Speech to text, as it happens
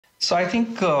So I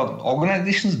think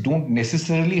organizations don't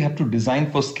necessarily have to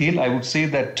design for scale. I would say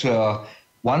that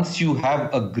once you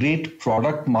have a great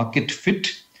product market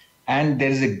fit and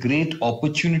there is a great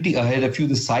opportunity ahead of you,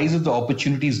 the size of the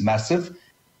opportunity is massive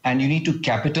and you need to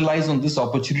capitalize on this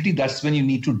opportunity, that's when you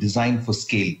need to design for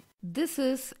scale. This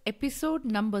is episode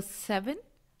number 7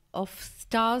 of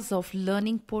Stars of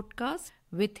Learning podcast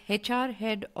with HR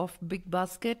head of Big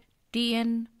Basket,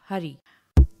 TN Hari.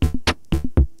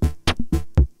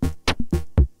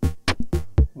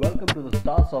 Welcome to the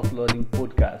Stars of Learning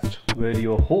podcast, where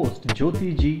your host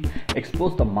Jyoti Ji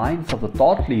explores the minds of the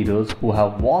thought leaders who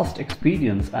have vast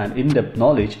experience and in-depth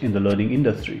knowledge in the learning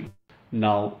industry.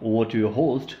 Now, over to your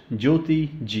host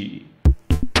Jyoti Ji.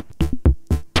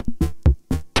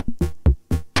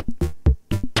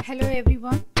 Hello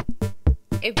everyone.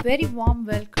 A very warm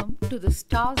welcome to the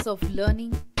Stars of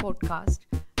Learning podcast,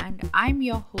 and I'm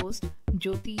your host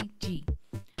Jyoti Ji.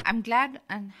 I'm glad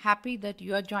and happy that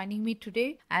you are joining me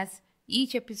today, as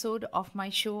each episode of my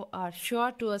show are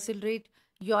sure to accelerate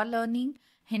your learning,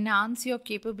 enhance your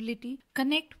capability,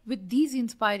 connect with these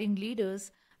inspiring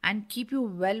leaders, and keep you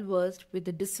well versed with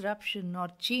the disruption or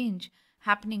change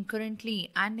happening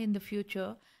currently and in the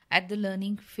future at the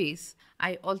learning phase.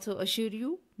 I also assure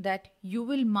you that you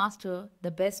will master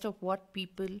the best of what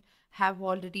people have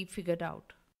already figured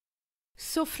out.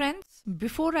 So friends,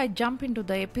 before I jump into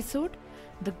the episode,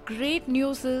 the great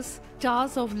news is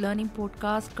Stars of Learning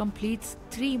podcast completes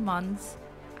 3 months,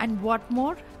 and what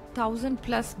more, 1,000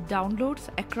 plus downloads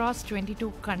across 22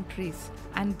 countries.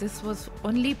 And this was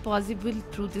only possible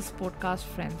through this podcast,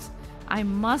 friends. I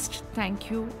must thank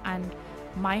you and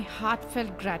my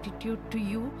heartfelt gratitude to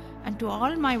you and to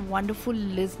all my wonderful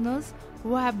listeners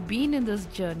who have been in this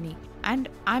journey. And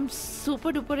I'm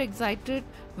super duper excited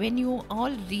when you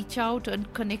all reach out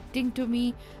and connecting to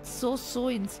me. So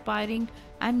inspiring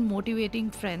and motivating,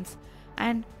 friends.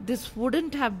 And this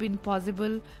wouldn't have been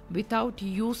possible without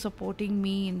you supporting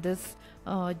me in this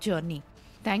journey.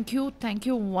 Thank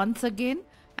you once again.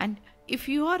 And if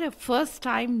you are a first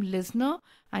time listener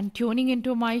and tuning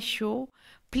into my show,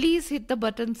 please hit the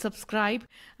button subscribe,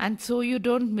 and so you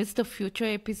don't miss the future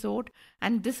episode.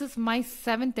 And this is my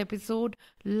 7th episode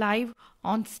live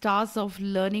on Stars of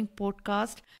Learning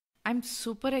podcast. I'm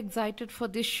super excited for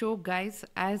this show, guys,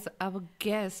 as our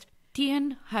guest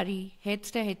TN Hari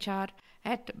heads the HR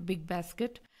at Big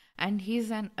Basket, and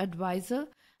he's an advisor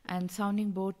and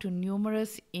sounding board to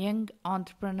numerous young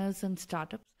entrepreneurs and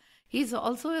startups. He's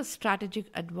also a strategic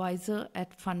advisor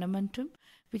at Fundamentum,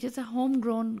 which is a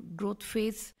homegrown growth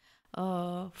phase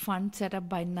fund set up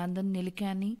by Nandan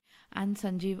Nilikani and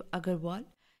Sanjeev Agarwal.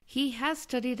 He has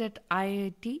studied at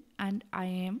IIT and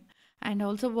IIM and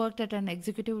also worked at an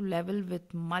executive level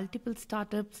with multiple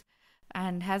startups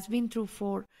and has been through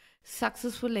 4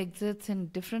 successful exits in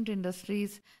different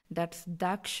industries. That's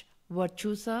Daksh,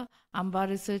 Virtusa, Amba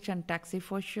Research and Taxi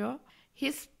for Sure.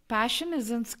 His passion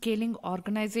is in scaling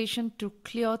organization through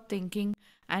clear thinking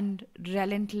and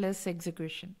relentless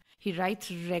execution. He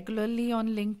writes regularly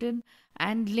on LinkedIn,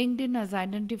 and LinkedIn has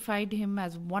identified him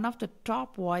as one of the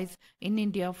top voices in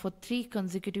India for 3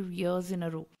 consecutive years in a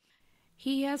row.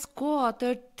 He has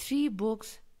co-authored 3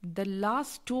 books. The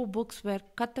last 2 books were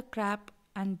Cut the Crap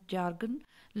and Jargon,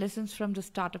 Lessons from the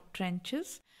Startup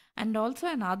Trenches, and also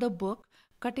another book,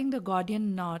 Cutting the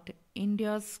Gordian Knot,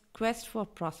 India's Quest for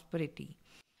Prosperity.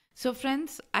 So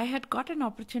friends, I had got an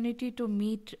opportunity to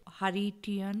meet Hari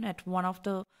TN at one of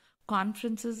the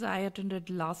conferences I attended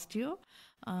last year,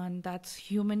 and that's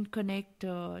Human Connect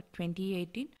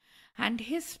 2018. And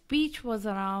his speech was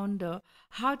around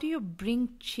how do you bring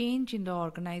change in the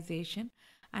organization.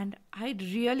 And I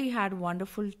really had a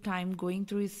wonderful time going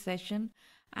through his session.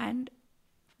 And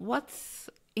what's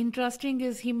interesting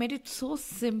is he made it so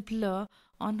simpler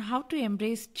on how to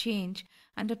embrace change.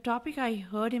 And the topic I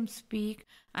heard him speak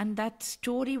and that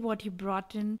story what he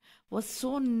brought in was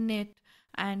so neat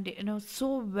and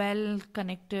so well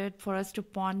connected for us to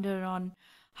ponder on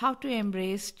how to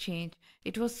embrace change.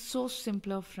 It was so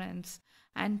simpler, friends.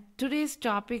 And today's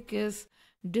topic is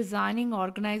designing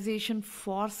organization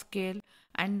for scale,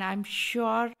 and I'm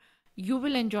sure you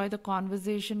will enjoy the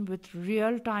conversation with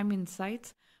real-time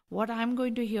insights, what I'm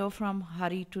going to hear from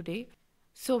Hari today.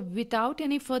 So without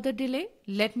any further delay,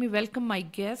 let me welcome my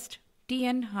guest,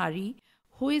 TN Hari,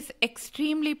 who is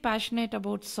extremely passionate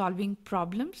about solving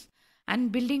problems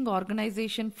and building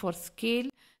organization for scale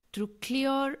through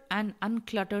clear and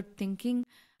uncluttered thinking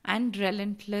and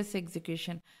relentless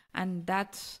execution. And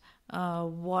that's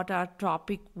what our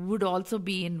topic would also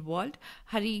be involved.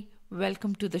 Hari,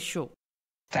 welcome to the show.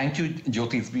 Thank you,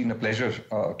 Jyoti. It's been a pleasure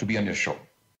to be on your show.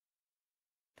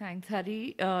 Thanks,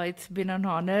 Hari. It's been an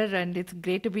honor and it's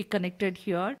great to be connected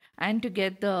here and to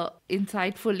get the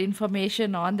insightful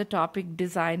information on the topic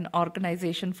design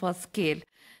organization for scale.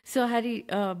 So, Hari,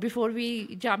 before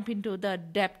we jump into the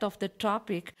depth of the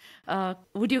topic,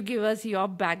 would you give us your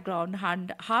background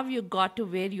and how you got to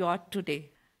where you are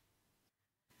today?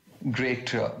 Great.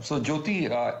 So,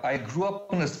 Jyoti, I grew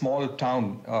up in a small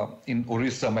town in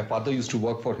Orissa. My father used to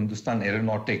work for Hindustan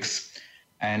Aeronautics,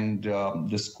 and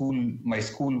my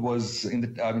school was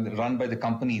run by the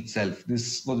company itself.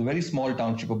 This was a very small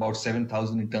township, about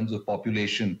 7,000 in terms of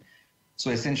population. So,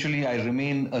 essentially, I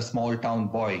remain a small town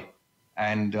boy.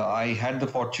 And I had the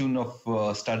fortune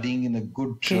of studying in a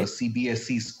good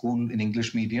CBSE school in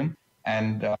English medium.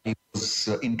 And I was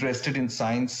interested in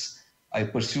science. I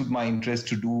pursued my interest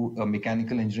to do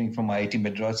mechanical engineering from IIT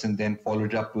Madras and then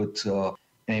followed up with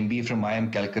an MBA from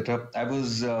IIM Calcutta. I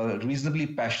was reasonably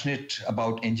passionate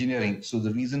about engineering. So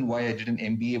the reason why I did an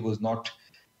MBA was not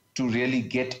to really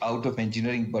get out of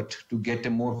engineering, but to get a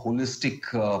more holistic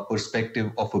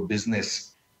perspective of a business.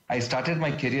 I started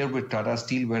my career with Tata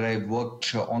Steel, where I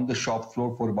worked on the shop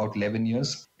floor for about 11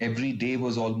 years. Every day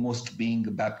was almost being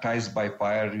baptized by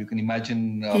fire. You can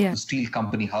imagine the steel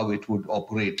company, how it would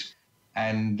operate.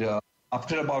 And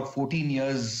after about 14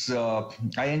 years,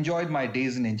 I enjoyed my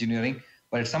days in engineering.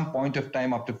 But at some point of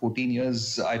time, after 14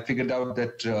 years, I figured out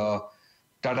that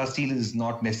Tata Steel is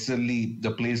not necessarily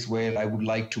the place where I would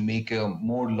like to make a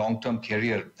more long-term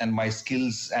career. And my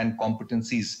skills and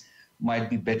competencies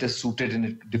might be better suited in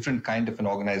a different kind of an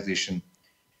organization.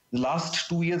 The last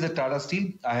 2 years at Tata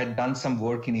Steel, I had done some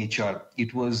work in HR.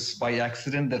 It was by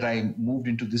accident that I moved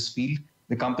into this field.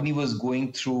 The company was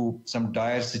going through some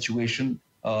dire situation.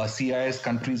 CIS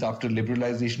countries, after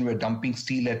liberalization, were dumping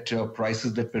steel at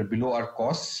prices that were below our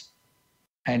costs,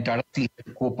 and Tata Steel had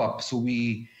to cope up. So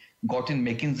we got in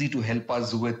McKinsey to help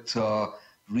us with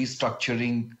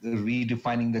restructuring,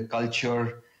 redefining the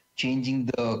culture, changing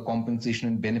the compensation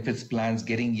and benefits plans,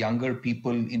 getting younger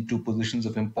people into positions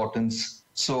of importance.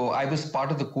 So I was part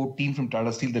of the core team from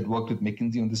Tata Steel that worked with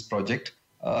McKinsey on this project.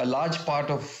 A large part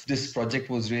of this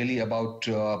project was really about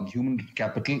human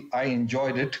capital. I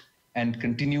enjoyed it and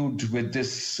continued with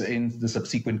this in the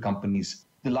subsequent companies.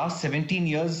 The last 17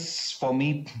 years for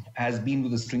me has been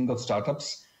with a string of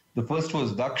startups. The first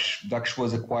was Daksh. Daksh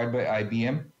was acquired by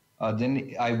IBM.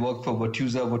 Then I worked for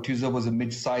Virtusa. Virtusa was a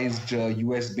mid-sized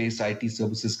US-based IT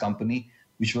services company,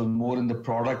 which was more in the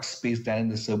product space than in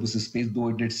the services space, though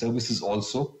it did services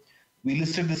also. We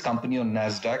listed this company on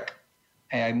NASDAQ.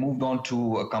 I moved on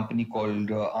to a company called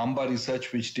Amba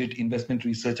Research, which did investment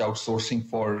research outsourcing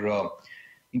for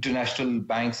international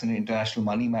banks and international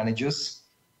money managers.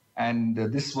 And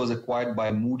this was acquired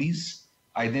by Moody's.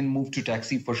 I then moved to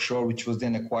Taxi for Sure, which was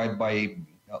then acquired by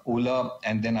Ola,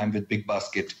 and then I'm with Big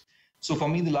Basket. So for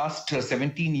me, the last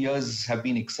 17 years have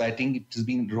been exciting. It has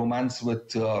been romance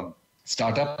with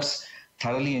startups.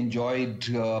 Thoroughly enjoyed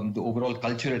the overall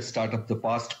culture at startup, the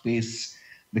fast pace,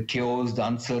 the chaos, the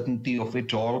uncertainty of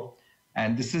it all.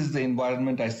 And this is the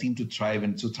environment I seem to thrive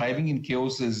in. So thriving in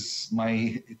chaos is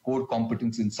my core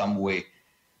competence in some way.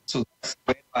 So that's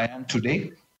where I am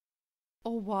today.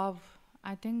 Oh, wow.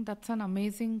 I think that's an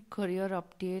amazing career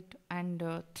update and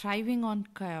thriving on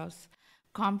chaos.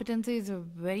 Competency is a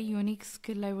very unique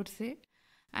skill, I would say.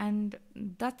 And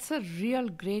that's a real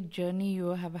great journey you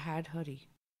have had, Hari.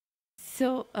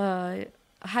 So,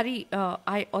 Hari,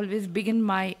 I always begin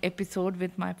my episode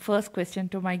with my first question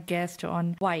to my guest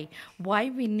on why.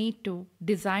 Why we need to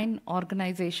design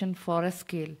organization for a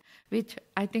scale, which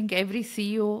I think every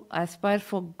CEO aspires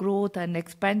for growth and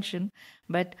expansion,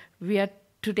 but we are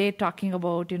today talking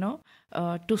about,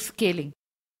 to scaling.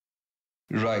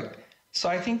 Right. So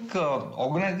I think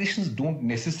organizations don't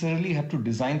necessarily have to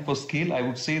design for scale. I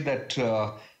would say that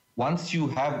once you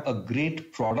have a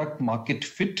great product market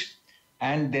fit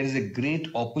and there is a great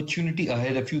opportunity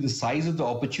ahead of you, the size of the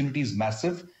opportunity is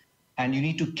massive and you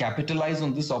need to capitalize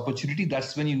on this opportunity,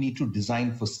 that's when you need to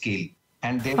design for scale.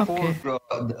 And therefore,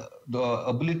 the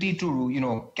ability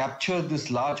to capture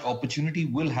this large opportunity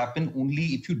will happen only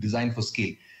if you design for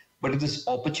scale. But if this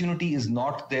opportunity is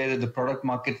not there, the product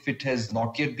market fit has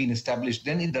not yet been established,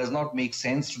 then it does not make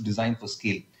sense to design for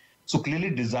scale. So clearly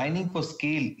designing for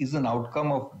scale is an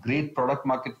outcome of great product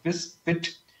market fit,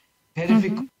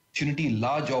 terrific opportunity,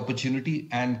 large opportunity,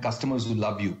 and customers who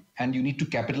love you. And you need to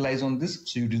capitalize on this.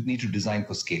 So you need to design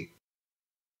for scale.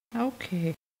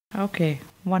 Okay,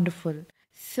 wonderful.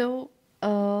 So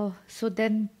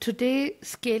then today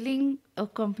scaling a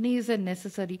company is a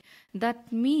necessary.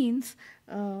 That means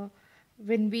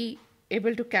when we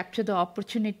able to capture the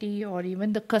opportunity or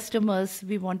even the customers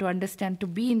we want to understand to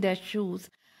be in their shoes,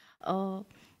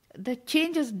 the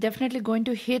change is definitely going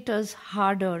to hit us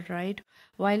harder, right?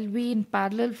 While we in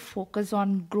parallel focus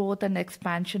on growth and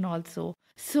expansion also.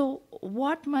 So,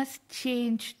 what must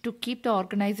change to keep the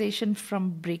organization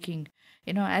from breaking?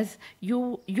 As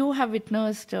you have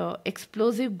witnessed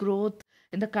explosive growth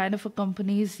in the kind of a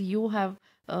companies you have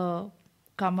uh,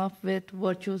 come up with,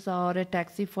 Virtusa or a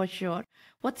taxi for sure.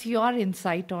 What's your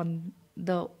insight on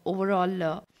the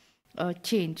overall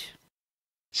change?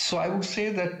 So I would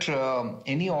say that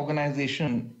any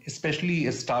organization, especially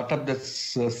a startup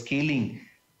that's scaling,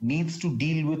 needs to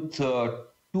deal with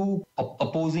two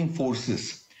opposing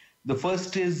forces. The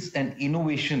first is an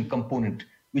innovation component,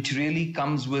 which really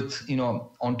comes with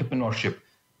entrepreneurship.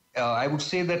 I would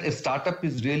say that a startup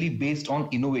is really based on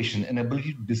innovation, an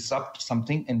ability to disrupt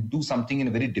something and do something in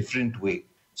a very different way.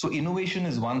 So innovation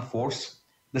is one force.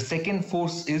 The second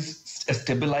force is a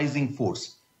stabilizing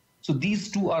force. So these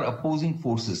two are opposing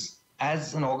forces.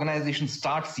 As an organization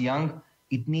starts young,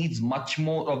 it needs much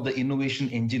more of the innovation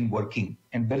engine working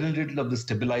and very little of the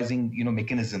stabilizing,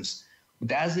 mechanisms.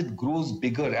 But as it grows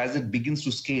bigger, as it begins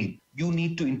to scale, you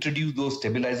need to introduce those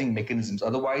stabilizing mechanisms.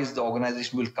 Otherwise, the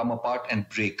organization will come apart and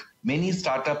break. Many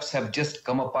startups have just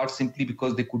come apart simply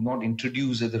because they could not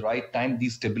introduce at the right time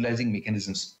these stabilizing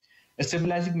mechanisms. A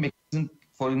stabilizing mechanism,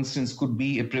 for instance, could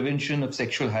be a prevention of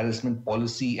sexual harassment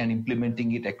policy and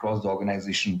implementing it across the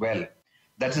organization well.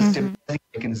 That's a stabilizing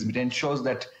mechanism. It ensures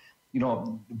that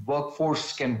the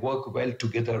workforce can work well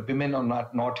together. Women are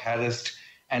not harassed,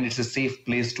 and it's a safe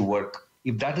place to work.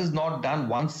 If that is not done,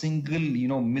 one single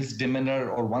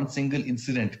misdemeanor or one single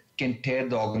incident can tear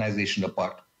the organization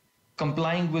apart.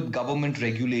 Complying with government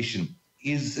regulation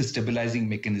is a stabilizing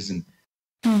mechanism.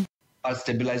 Are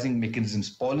stabilizing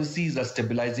mechanisms. Policies are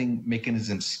stabilizing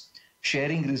mechanisms.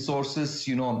 Sharing resources,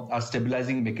 are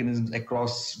stabilizing mechanisms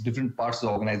across different parts of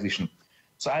the organization.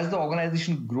 So as the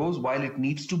organization grows, while it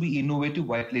needs to be innovative,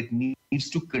 while it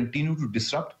needs to continue to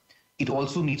disrupt, it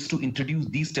also needs to introduce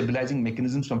these stabilizing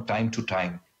mechanisms from time to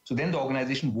time. So then the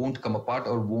organization won't come apart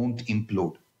or won't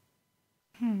implode.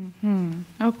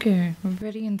 Okay,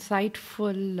 very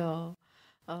insightful,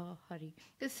 Hari.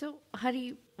 So,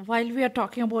 Hari, while we are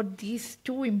talking about these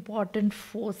two important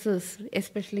forces,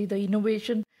 especially the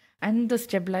innovation and the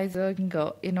stabilizing,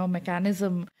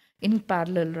 mechanism in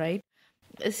parallel, right?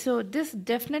 So, this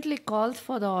definitely calls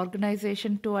for the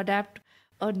organization to adapt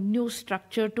a new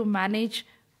structure to manage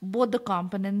both the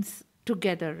components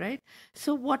together, right?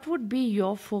 So, what would be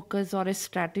your focus or a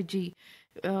strategy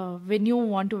when you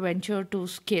want to venture to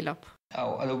scale up?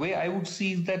 The way I would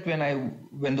see is that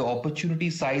when the opportunity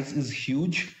size is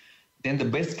huge, then the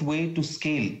best way to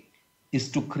scale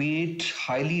is to create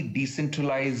highly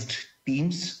decentralized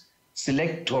teams,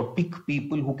 select or pick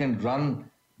people who can run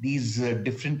these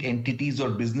different entities or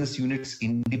business units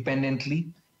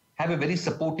independently, have a very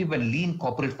supportive and lean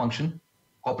corporate function.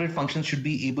 Corporate functions should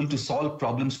be able to solve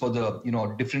problems for the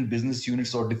different business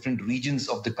units or different regions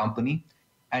of the company,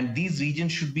 and these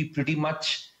regions should be pretty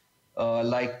much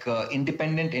like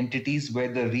independent entities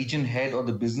where the region head or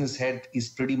the business head is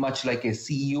pretty much like a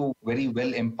CEO, very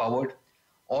well empowered.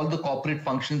 All the corporate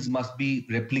functions must be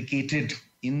replicated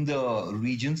in the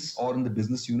regions or in the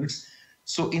business units.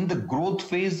 So in the growth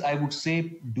phase, I would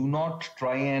say do not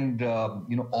try and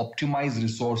optimize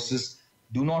resources.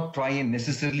 Do not try and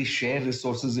necessarily share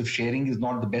resources if sharing is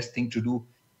not the best thing to do.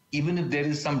 Even if there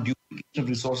is some duplication of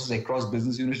resources across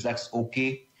business units, that's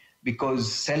okay,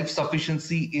 because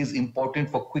self-sufficiency is important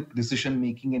for quick decision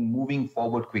making and moving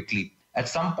forward quickly. At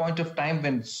some point of time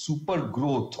when super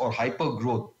growth or hyper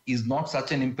growth is not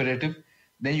such an imperative,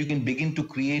 then you can begin to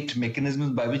create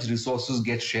mechanisms by which resources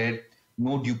get shared,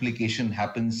 no duplication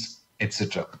happens,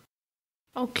 etc.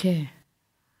 Okay.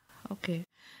 Okay.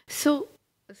 So,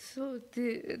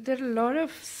 there are a lot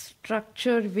of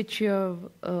structure which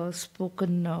you have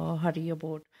spoken, Hari,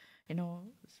 about,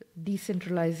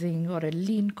 decentralizing or a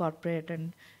lean corporate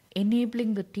and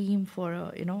enabling the team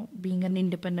for, being an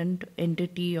independent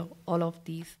entity, all of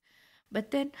these.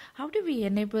 But then, how do we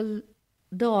enable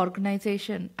the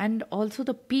organization and also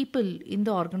the people in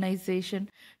the organization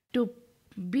to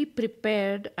be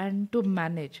prepared and to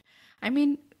manage? I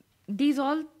mean, these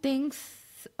all things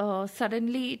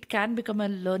suddenly it can become a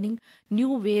learning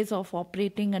new ways of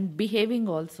operating and behaving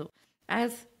also,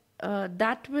 as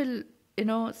that will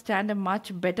stand a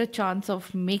much better chance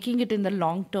of making it in the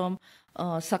long term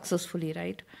successfully,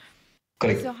 right?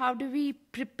 Correct. So how do we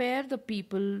prepare the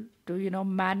people to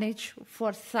manage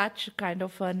for such kind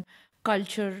of an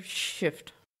culture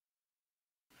shift?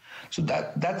 So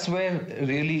that's where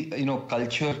really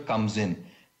culture comes in.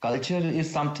 Culture is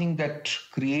something that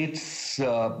creates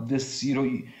this.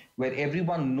 where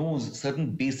everyone knows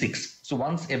certain basics. So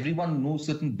once everyone knows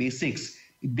certain basics,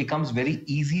 it becomes very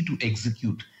easy to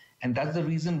execute. And that's the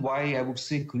reason why I would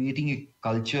say creating a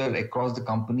culture across the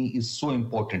company is so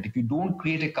important. If you don't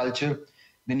create a culture,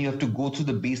 then you have to go through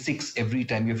the basics every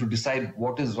time. You have to decide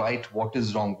what is right, what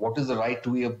is wrong, what is the right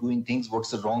way of doing things,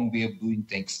 what's the wrong way of doing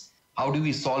things. How do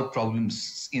we solve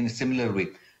problems in a similar way?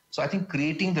 So I think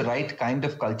creating the right kind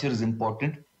of culture is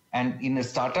important. And in a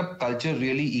startup, culture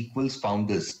really equals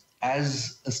founders.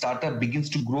 As a startup begins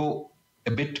to grow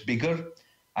a bit bigger,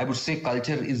 I would say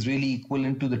culture is really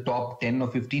equivalent to the top 10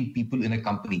 or 15 people in a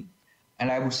company.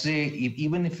 And I would say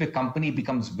even if a company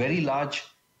becomes very large,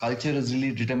 culture is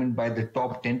really determined by the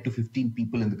top 10 to 15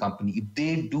 people in the company. If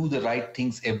they do the right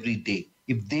things every day,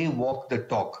 if they walk the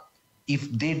talk, if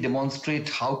they demonstrate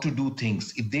how to do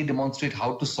things, if they demonstrate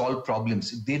how to solve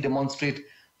problems, if they demonstrate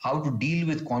how to deal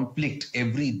with conflict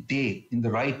every day in the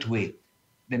right way,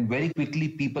 then very quickly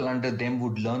people under them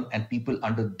would learn and people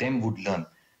under them would learn.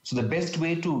 So the best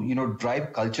way to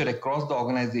drive culture across the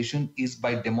organization is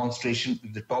by demonstration.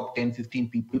 The top 10, 15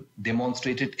 people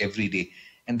demonstrate it every day.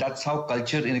 And that's how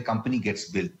culture in a company gets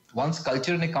built. Once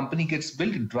culture in a company gets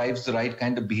built, it drives the right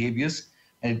kind of behaviors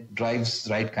and it drives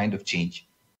the right kind of change.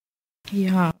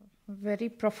 Yeah, very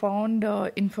profound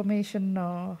information,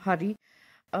 Hari.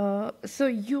 So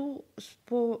you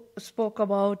spoke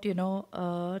about,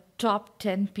 top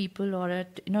 10 people or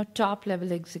at, top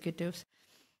level executives.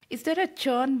 Is there a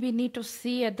churn we need to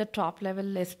see at the top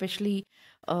level, especially,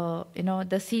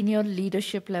 the senior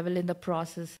leadership level in the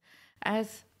process?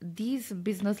 As these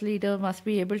business leaders must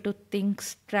be able to think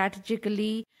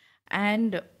strategically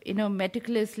and,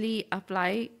 meticulously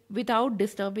apply without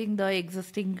disturbing the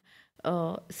existing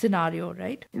scenario,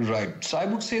 right? Right. So I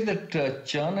would say that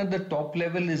churn at the top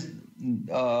level is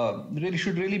really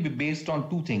should really be based on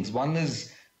two things. One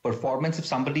is performance. If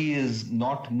somebody is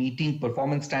not meeting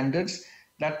performance standards,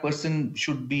 that person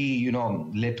should be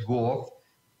let go of.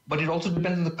 But it also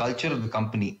depends on the culture of the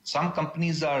company. Some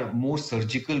companies are more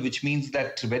surgical, which means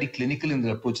that very clinical in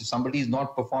their approach. If somebody is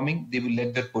not performing, they will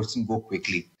let that person go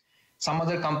quickly. Some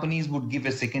other companies would give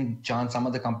a second chance. Some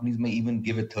other companies may even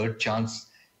give a third chance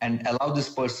and allow this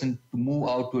person to move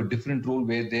out to a different role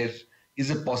where there is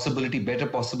a possibility, better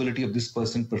possibility of this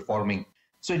person performing.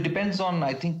 So it depends on,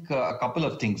 I think, a couple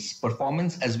of things,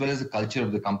 performance as well as the culture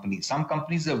of the company. Some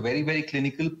companies are very, very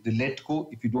clinical. They let go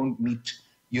if you don't meet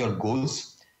your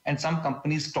goals. And some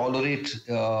companies tolerate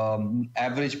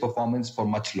average performance for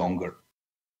much longer.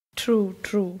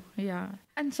 True, yeah.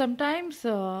 And sometimes,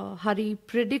 Hari,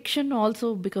 prediction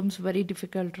also becomes very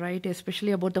difficult, right?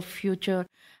 Especially about the future.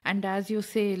 And as you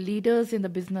say, leaders in the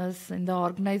business, in the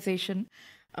organization,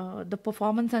 the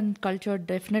performance and culture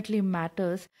definitely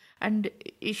matters. And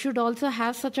it should also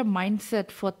have such a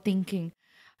mindset for thinking.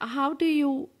 How do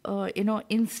you,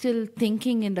 instill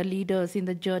thinking in the leaders in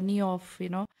the journey of,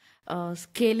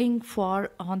 scaling for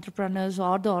entrepreneurs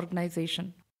or the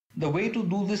organization? The way to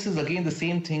do this is again the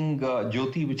same thing,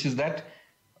 Jyoti, which is that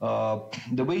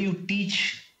the way you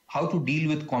teach how to deal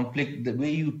with conflict, the way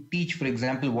you teach, for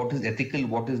example, what is ethical,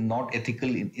 what is not ethical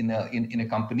in a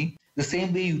company, the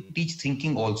same way you teach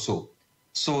thinking also.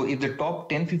 So if the top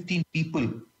 10, 15 people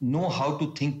know how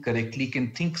to think correctly,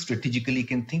 can think strategically,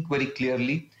 can think very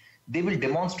clearly, they will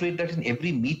demonstrate that in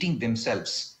every meeting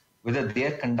themselves, whether they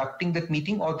are conducting that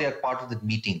meeting or they are part of that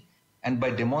meeting. And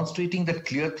by demonstrating that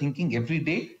clear thinking every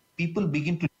day, people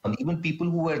begin to learn. Even people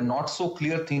who are not so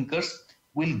clear thinkers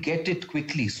will get it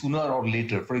quickly, sooner or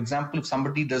later. For example, if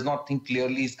somebody does not think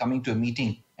clearly, is coming to a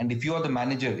meeting, and if you are the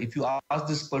manager, if you ask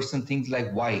this person things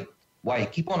like why,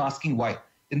 keep on asking why,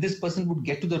 then this person would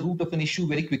get to the root of an issue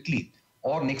very quickly.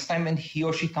 Or next time when he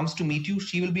or she comes to meet you,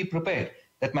 she will be prepared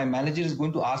that my manager is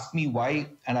going to ask me why,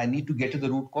 and I need to get to the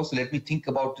root cause. So let me think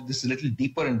about this a little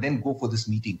deeper and then go for this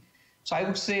meeting. So I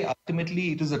would say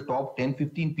ultimately it is the top 10,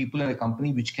 15 people in a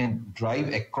company which can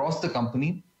drive across the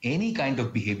company any kind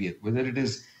of behavior, whether it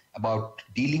is about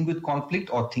dealing with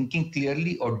conflict or thinking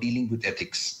clearly or dealing with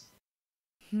ethics.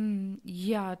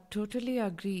 Yeah, totally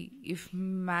agree. If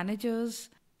managers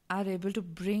are able to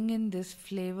bring in this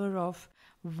flavor of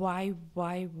why,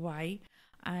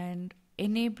 and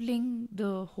enabling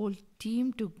the whole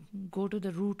team to go to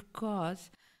the root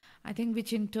cause, I think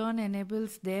which in turn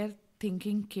enables their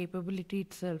thinking capability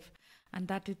itself. And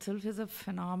that itself is a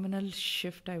phenomenal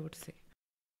shift, I would say.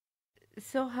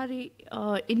 So, Hari,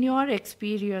 in your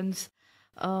experience,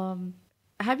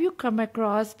 have you come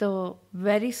across the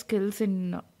very skills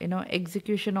in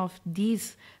execution of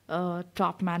these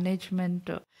top management?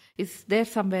 Is there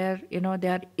somewhere they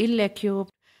are ill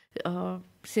equipped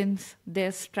since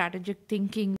their strategic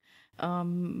thinking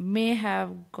may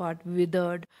have got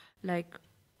withered, like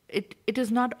it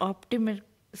is not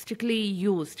optimistically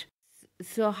used.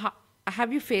 So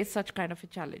have you faced such kind of a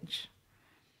challenge?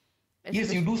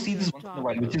 Yes, you do Especially see this once in a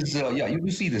while, which is, yeah, you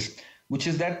do see this, which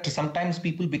is that sometimes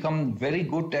people become very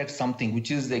good at something,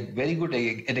 which is like very good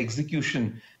at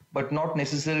execution, but not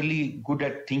necessarily good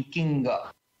at thinking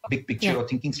big picture Yeah. or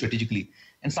thinking strategically.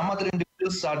 And some other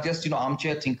individuals are just,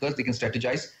 armchair thinkers. They can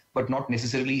strategize, but not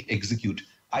necessarily execute.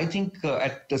 I think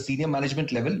at the senior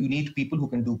management level, you need people who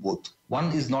can do both.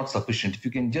 One is not sufficient. If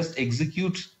you can just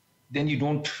execute, then you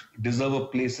don't deserve a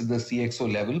place at the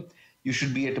CXO level. You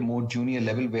should be at a more junior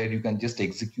level where you can just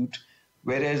execute.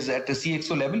 Whereas at the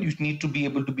CXO level, you need to be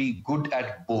able to be good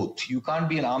at both. You can't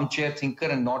be an armchair thinker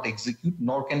and not execute,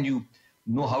 nor can you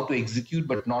know how to execute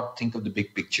but not think of the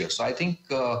big picture. So I think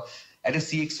at a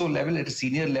CXO level, at a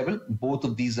senior level, both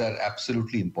of these are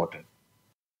absolutely important.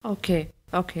 Okay,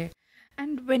 okay.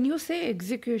 And when you say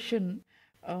execution,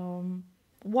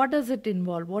 what does it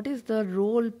involve? What is the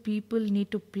role people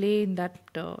need to play in that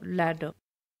ladder?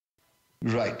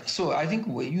 Right. So I think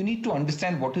you need to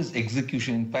understand what is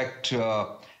execution. In fact,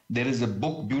 there is a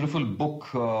book, beautiful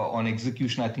book on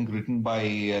execution, I think written by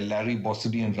Larry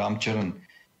Bossidy and Ram Charan.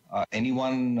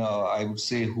 Anyone, I would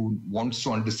say, who wants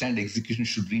to understand execution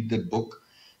should read that book.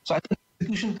 So I think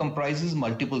execution comprises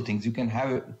multiple things. You can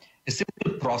have a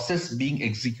simple process being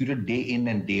executed day in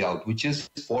and day out, which is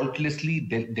faultlessly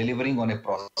delivering on a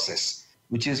process,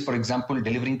 which is, for example,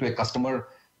 delivering to a customer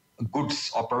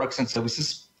goods or products and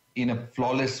services in a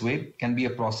flawless way can be a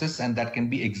process, and that can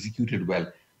be executed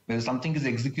well. Whether something is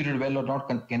executed well or not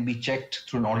can be checked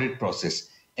through an audit process.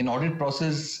 An audit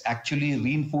process actually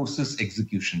reinforces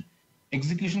execution.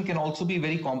 Execution can also be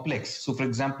very complex. So, for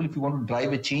example, if you want to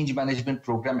drive a change management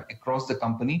program across the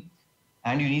company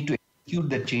and you need to execute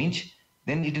the change,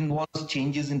 then it involves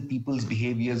changes in people's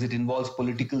behaviors. It involves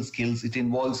political skills. It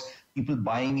involves people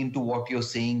buying into what you're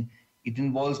saying. It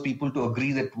involves people to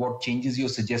agree that what changes you're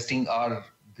suggesting are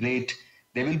great.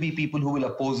 There will be people who will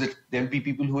oppose it. There will be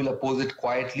people who will oppose it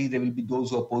quietly. There will be those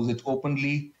who oppose it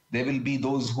openly. There will be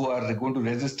those who are going to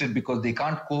resist it because they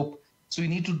can't cope. So you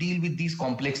need to deal with these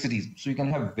complexities. So you can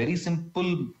have very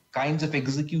simple kinds of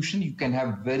execution. You can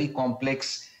have very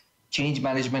complex change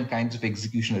management kinds of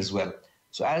execution as well.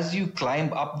 So as you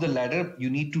climb up the ladder, you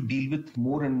need to deal with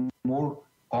more and more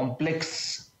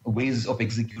complex ways of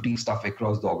executing stuff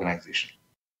across the organization.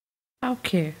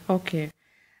 Okay, okay.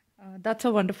 That's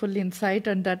a wonderful insight,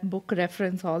 and that book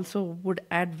reference also would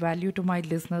add value to my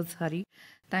listeners, Hari.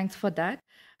 Thanks for that.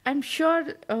 I'm sure,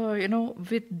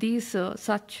 with these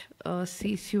such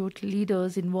C-suite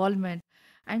leaders' involvement,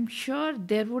 I'm sure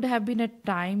there would have been a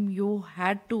time you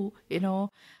had to,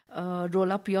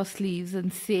 roll up your sleeves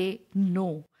and say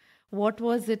no. What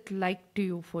was it like to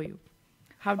you for you?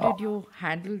 How did you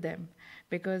handle them?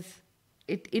 Because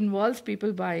it involves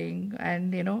people buying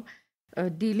and,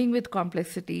 dealing with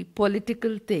complexity,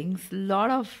 political things, a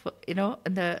lot of, in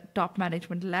the top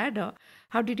management ladder.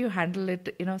 How did you handle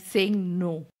it, saying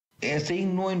no?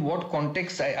 Saying no in what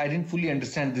context? I didn't fully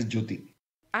understand this, Jyoti.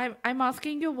 I'm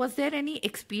asking you, was there any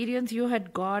experience you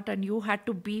had got and you had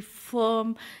to be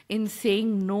firm in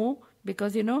saying no?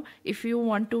 Because, if you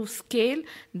want to scale,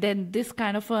 then this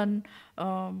kind of an,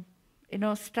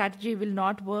 strategy will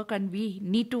not work, and we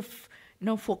need to,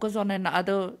 focus on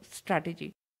another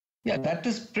strategy. Yeah, that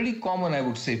is pretty common, I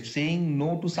would say. Saying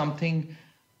no to something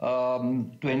to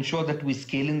ensure that we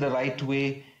scale in the right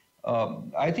way,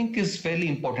 I think is fairly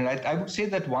important. I would say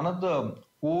that one of the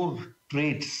core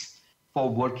traits for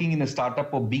working in a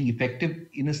startup or being effective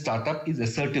in a startup is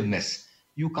assertiveness.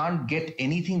 You can't get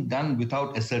anything done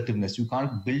without assertiveness. You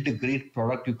can't build a great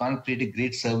product. You can't create a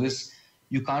great service.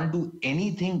 You can't do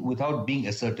anything without being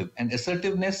assertive. And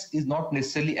assertiveness is not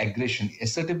necessarily aggression.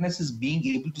 Assertiveness is being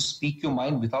able to speak your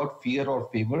mind without fear or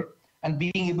favor, and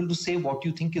being able to say what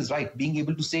you think is right, being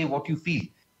able to say what you feel.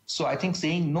 So I think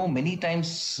saying no many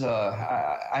times,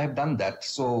 I have done that.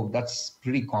 So that's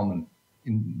pretty common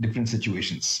in different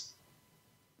situations.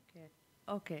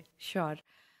 Okay, sure.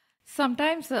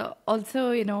 Sometimes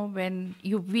also, when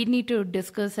we need to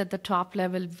discuss at the top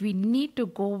level, we need to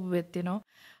go with,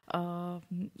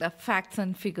 the facts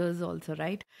and figures also,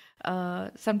 right?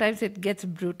 Sometimes it gets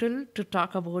brutal to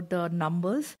talk about the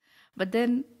numbers, but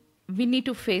then we need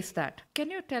to face that.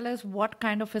 Can you tell us what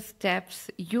kind of steps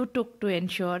you took to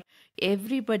ensure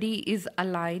everybody is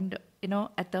aligned,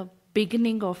 at the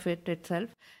beginning of it itself?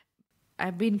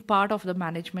 I've been part of the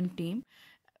management team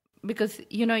because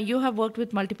you have worked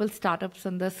with multiple startups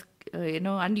and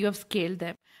and you have scaled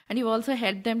them, and you've also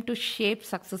helped them to shape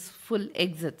successful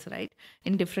exits, right,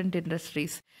 in different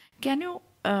industries. Can you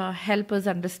help us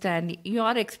understand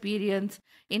your experience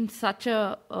in such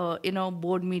a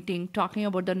board meeting, talking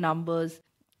about the numbers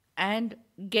and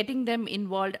getting them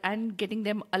involved and getting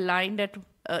them aligned at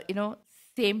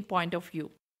same point of view?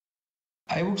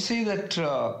 I would say that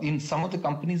in some of the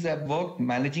companies I've worked,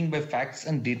 managing by facts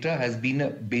and data has been a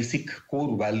basic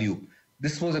core value.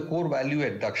 This was a core value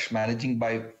at Daksh, managing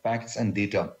by facts and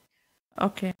data.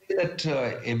 Okay. That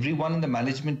everyone in the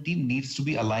management team needs to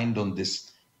be aligned on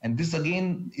this. And this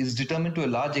again is determined to a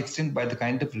large extent by the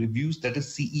kind of reviews that a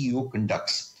CEO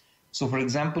conducts. So, for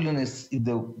example, in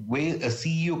the way a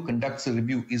CEO conducts a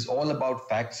review is all about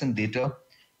facts and data.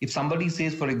 If somebody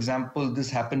says, for example, this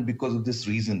happened because of this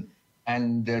reason,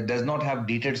 and does not have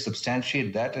data to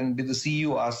substantiate that, and the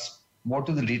CEO asks, what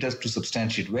are the data to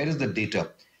substantiate? Where is the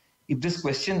data? If this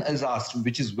question is asked,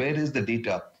 which is where is the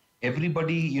data,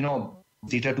 everybody,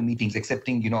 data to meetings,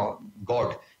 excepting,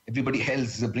 God, everybody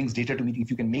else brings data to meetings.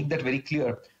 If you can make that very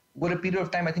clear, over a period of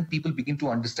time, I think people begin to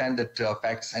understand that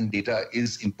facts and data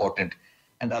is important.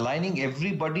 And aligning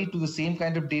everybody to the same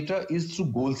kind of data is through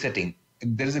goal setting.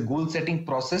 There is a goal setting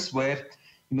process where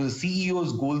the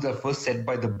CEO's goals are first set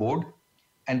by the board,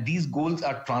 and these goals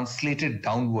are translated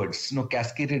downwards,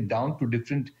 cascaded down to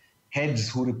different heads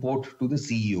who report to the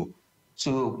CEO.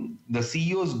 So the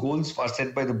CEO's goals are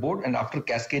set by the board, and after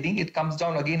cascading, it comes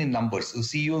down again in numbers. So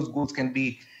CEO's goals can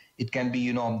be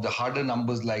the harder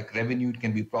numbers like revenue, it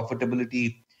can be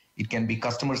profitability, it can be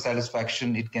customer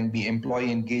satisfaction, it can be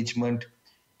employee engagement,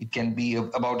 it can be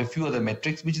about a few other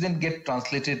metrics, which then get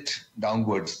translated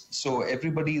downwards. So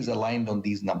everybody is aligned on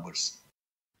these numbers.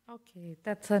 Okay,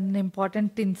 that's an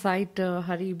important insight,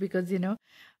 Hari, because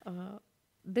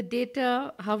the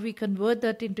data, how we convert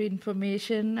that into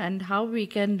information, and how we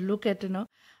can look at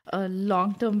a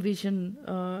long-term vision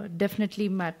definitely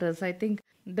matters. I think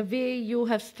the way you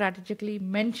have strategically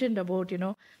mentioned about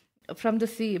from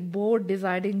the board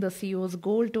deciding the CEO's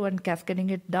goal to and cascading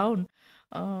it down,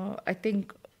 I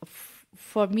think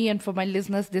for me and for my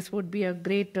listeners, this would be a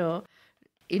great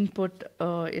input,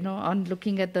 on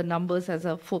looking at the numbers as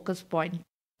a focus point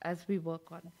as we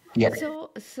work on. Yeah.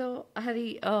 So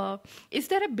Hari, is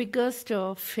there a biggest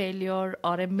failure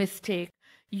or a mistake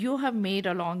you have made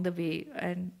along the way,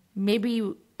 and maybe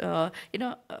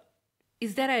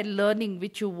is there a learning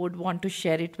which you would want to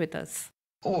share it with us?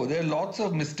 Oh, there are lots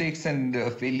of mistakes and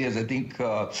failures. I think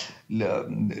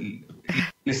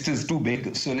list is too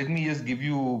big. So let me just give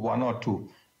you one or two.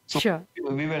 So Sure.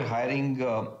 We were hiring,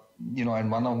 in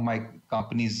one of my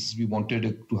companies, we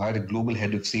wanted to hire a global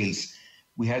head of sales.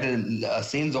 We had a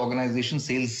sales organization,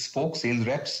 sales folks, sales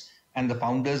reps, and the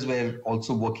founders were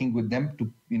also working with them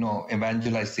to,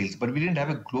 evangelize sales. But we didn't have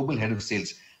a global head of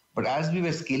sales. But as we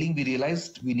were scaling, we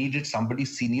realized we needed somebody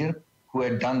senior who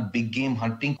had done big game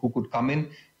hunting, who could come in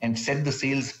and set the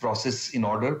sales process in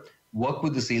order, work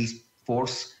with the sales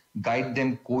force, guide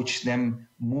them, coach them,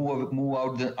 move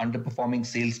out the underperforming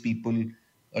salespeople,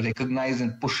 recognize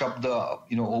and push up the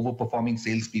overperforming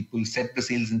salespeople, set the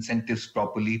sales incentives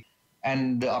properly.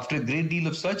 And after a great deal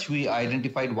of search, we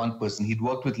identified one person. He'd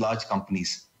worked with large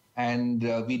companies, and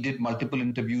we did multiple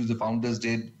interviews. The founders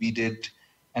did, we did,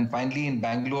 and finally in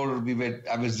Bangalore,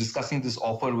 I was discussing this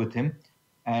offer with him.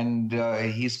 And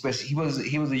he was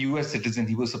a US citizen.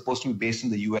 He was supposed to be based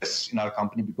in the US in our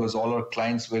company because all our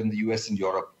clients were in the US and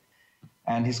Europe.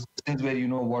 And his questions were,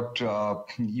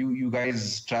 you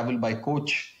guys travel by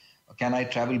coach. Can I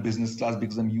travel business class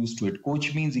because I'm used to it?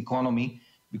 Coach means economy,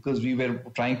 because we were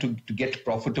trying to get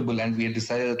profitable, and we had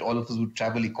decided that all of us would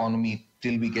travel economy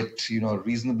till we get,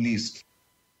 reasonably.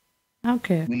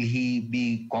 Okay. Will he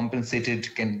be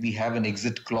compensated? Can we have an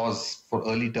exit clause for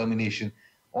early termination?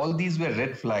 All these were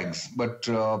red flags, but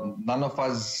none of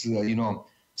us,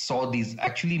 saw these.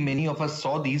 Actually, many of us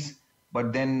saw these,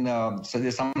 but then so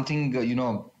there's something,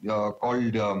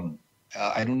 called,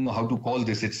 I don't know how to call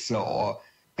this. It's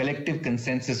collective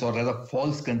consensus, or rather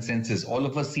false consensus. All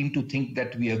of us seem to think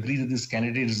that we agree that this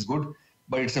candidate is good,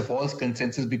 but it's a false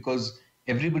consensus because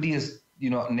everybody has,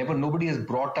 nobody has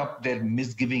brought up their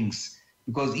misgivings,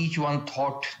 because each one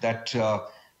thought that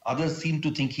others seem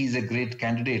to think he's a great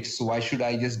candidate. So why should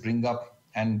I just bring up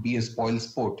and be a spoil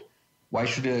sport? Why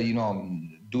should I,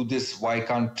 do this? Why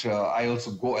can't I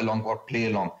also go along or play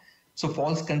along? So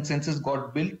false consensus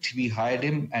got built. We hired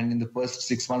him, and in the first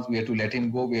 6 months, we had to let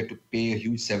him go. We had to pay a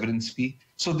huge severance fee.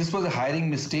 So this was a hiring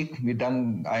mistake.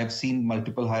 I have seen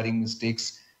multiple hiring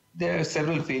mistakes. There are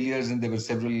several failures and there were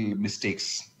several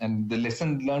mistakes. And the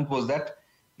lesson learned was that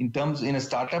in a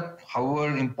startup,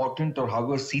 however important or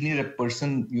however senior a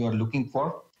person you are looking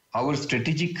for, however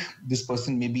strategic this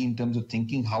person may be in terms of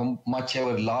thinking, how much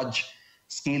ever large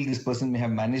scale this person may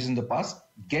have managed in the past,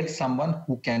 get someone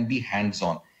who can be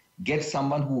hands-on. Get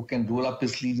someone who can roll up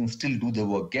his sleeves and still do the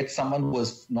work. Get someone who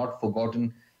has not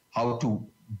forgotten how to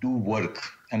do work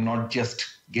and not just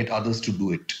get others to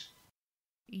do it.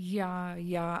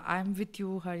 Yeah, I'm with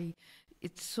you, Hari.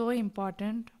 It's so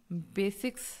important.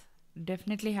 Basics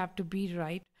definitely have to be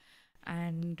right,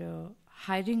 and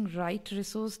hiring right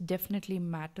resource definitely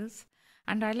matters.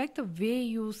 And I like the way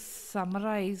you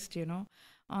summarized,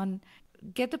 on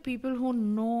get the people who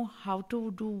know how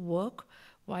to do work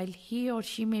while he or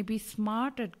she may be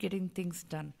smart at getting things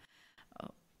done.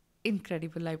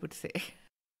 Incredible, I would say.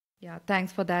 Yeah,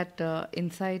 thanks for that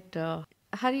insight.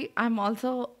 Hari, I'm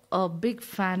also a big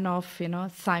fan of,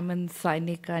 Simon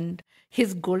Sinek and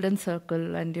his golden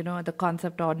circle, and, the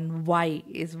concept on why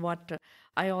is what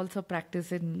I also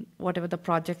practice in whatever the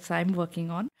projects I'm working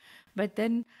on. But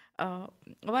then,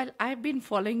 while I've been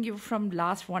following you from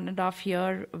last 1.5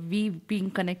 year, we being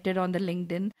connected on the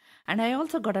LinkedIn, and I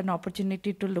also got an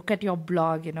opportunity to look at your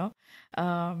blog,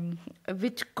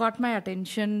 which caught my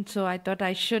attention. So I thought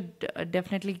I should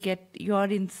definitely get your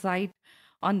insight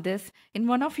on this. In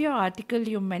one of your article,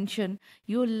 you mentioned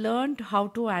you learned how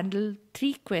to handle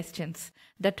 3 questions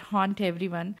that haunt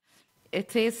everyone.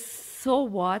 It says, so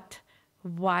what,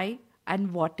 why,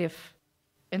 and what if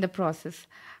in the process.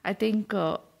 I think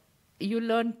you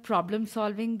learned problem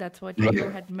solving. That's what you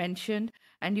Right. had mentioned.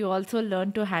 And you also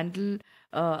learned to handle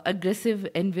aggressive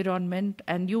environment.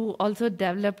 And you also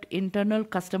developed internal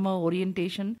customer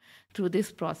orientation through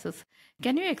this process.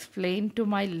 Can you explain to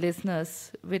my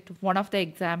listeners with one of the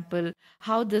example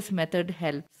how this method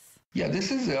helps? Yeah,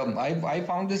 this is, I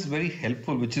found this very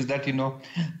helpful, which is that,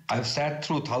 I've sat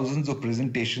through thousands of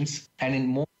presentations, and in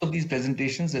most of these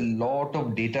presentations, a lot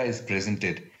of data is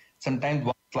presented. Sometimes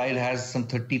one slide has some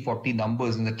 30, 40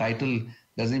 numbers, and the title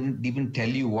doesn't even tell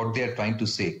you what they are trying to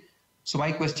say. So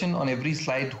my question on every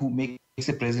slide,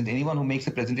 anyone who makes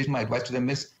a presentation, my advice to them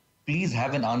is, please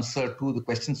have an answer to the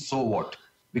question, so what?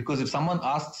 Because if someone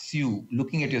asks you,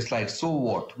 looking at your slide, so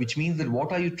what? Which means that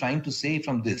what are you trying to say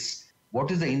from this? What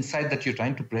is the insight that you're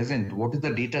trying to present? What is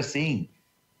the data saying?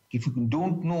 If you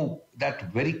don't know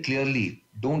that very clearly,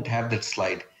 don't have that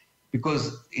slide,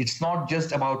 because it's not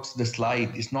just about the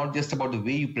slide. It's not just about the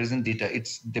way you present data. It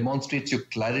demonstrates your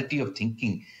clarity of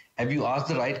thinking. Have you asked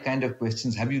the right kind of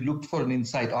questions? Have you looked for an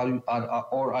insight?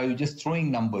 Or are you just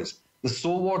throwing numbers? The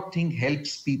so what thing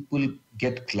helps people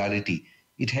get clarity.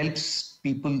 It helps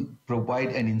people provide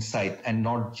an insight and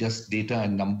not just data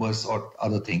and numbers or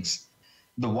other things.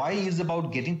 The why is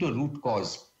about getting to a root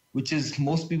cause, which is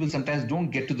most people sometimes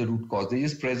don't get to the root cause. They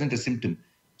just present a symptom.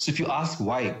 So if you ask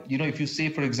why, if you say,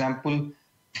 for example,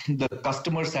 the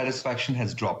customer satisfaction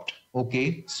has dropped.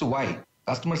 Okay, so why?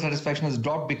 Customer satisfaction has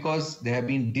dropped because there have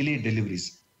been delayed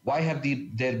deliveries. Why have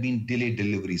there been delayed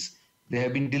deliveries? There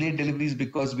have been delayed deliveries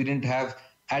because we didn't have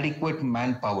adequate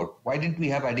manpower. Why didn't we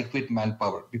have adequate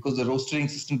manpower? Because the rostering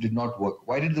system did not work.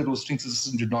 Why did the rostering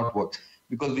system did not work?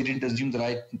 Because we didn't assume the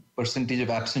right percentage of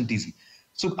absenteeism.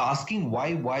 So asking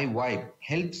why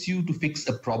helps you to fix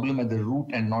a problem at the root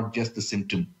and not just the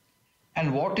symptom.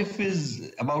 And what if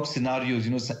is about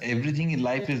scenarios. Everything in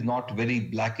life is not very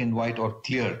black and white or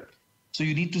clear. So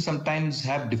you need to sometimes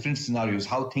have different scenarios,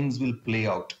 how things will play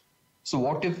out. So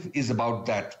what if is about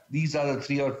that. These are the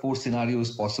 3 or 4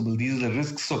 scenarios possible. These are the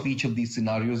risks of each of these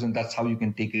scenarios, and that's how you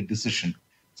can take a decision.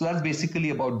 So that's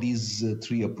basically about these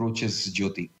 3 approaches,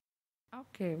 Jyoti.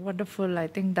 Okay, wonderful. I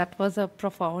think that was a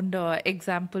profound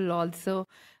example also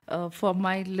for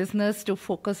my listeners to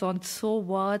focus on so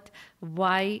what,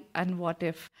 why, and what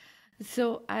if.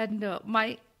 So, and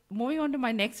my moving on to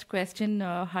my next question,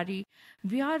 Hari,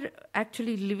 we are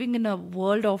actually living in a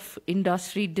world of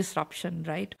industry disruption,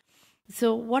 right?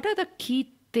 So, what are the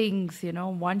key things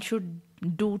one should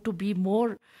do to be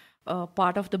more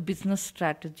part of the business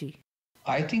strategy?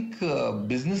 I think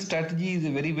business strategy is a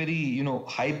very, very,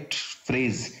 hyped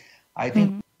phrase. I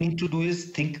think what we need to do is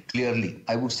think clearly.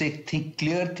 I would say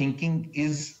clear thinking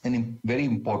is very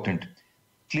important.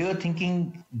 Clear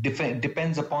thinking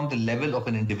depends upon the level of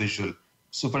an individual.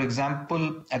 So, for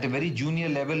example, at a very junior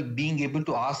level, being able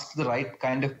to ask the right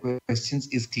kind of questions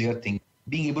is clear thinking.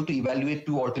 Being able to evaluate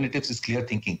 2 alternatives is clear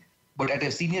thinking. But at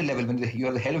a senior level, when you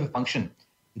are the head of a function,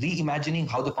 reimagining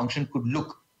how the function could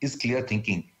look is clear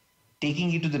thinking.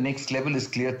 Taking it to the next level is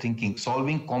clear thinking.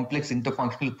 Solving complex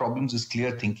interfunctional problems is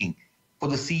clear thinking. For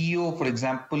the CEO, for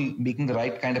example, making the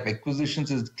right kind of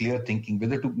acquisitions is clear thinking.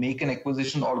 Whether to make an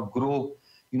acquisition or grow,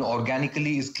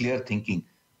 organically is clear thinking.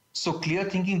 So clear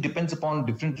thinking depends upon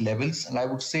different levels. And I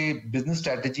would say business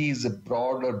strategy is a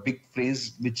broad or big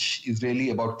phrase, which is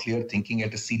really about clear thinking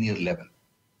at a senior level.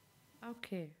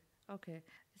 Okay, okay.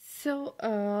 So,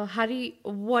 Hari,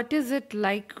 what is it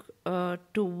like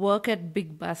to work at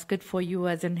Big Basket for you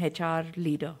as an HR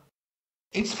leader?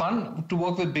 It's fun to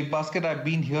work with Big Basket. I've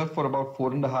been here for about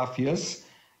 4.5 years,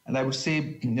 and I would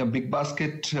say Big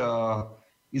Basket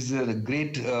is a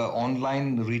great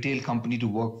online retail company to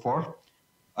work for.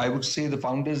 I would say the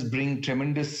founders bring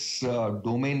tremendous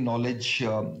domain knowledge.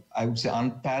 I would say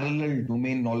unparalleled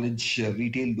domain knowledge,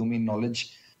 retail domain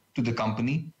knowledge to the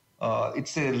company.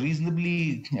 It's a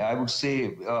reasonably, I would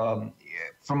say,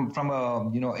 from a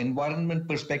environment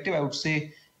perspective, I would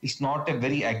say it's not a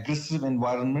very aggressive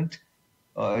environment.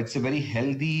 It's a very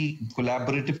healthy,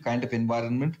 collaborative kind of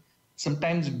environment.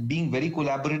 Sometimes being very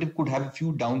collaborative could have a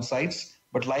few downsides,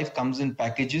 but life comes in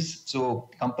packages. So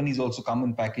companies also come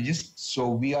in packages. So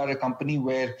we are a company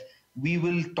where we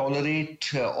will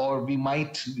tolerate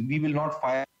we will not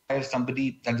fire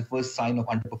somebody at the first sign of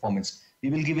underperformance. We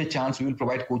will give a chance. We will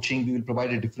provide coaching. We will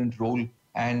provide a different role.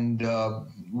 And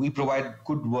we provide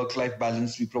good work-life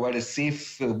balance. We provide a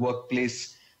safe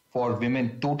workplace for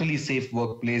women, totally safe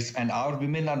workplace. And our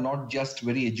women are not just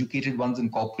very educated ones in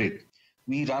corporate.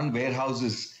 We run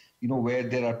warehouses, where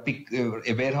there are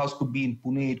a warehouse could be in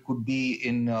Pune, it could be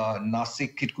in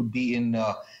Nasik, it could be in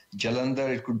Jalandhar,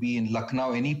 it could be in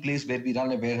Lucknow, any place where we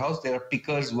run a warehouse. There are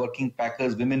pickers, working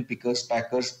packers, women pickers,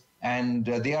 packers. And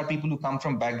they are people who come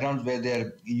from backgrounds where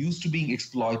they're used to being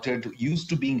exploited, used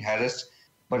to being harassed.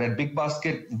 But at Big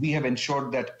Basket, we have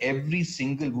ensured that every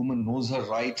single woman knows her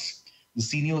rights. The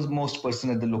senior most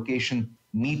person at the location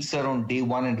meets her on day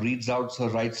one and reads out her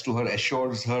rights to her,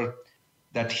 assures her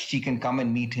that she can come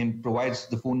and meet him, provides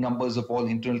the phone numbers of all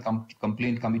internal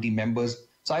complaint committee members.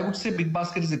 So I would say Big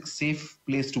Basket is a safe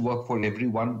place to work for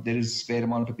everyone. There is a fair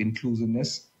amount of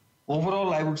inclusiveness.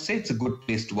 Overall, I would say it's a good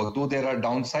place to work, though there are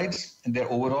downsides, and there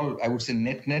overall, I would say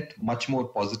net, much more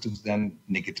positives than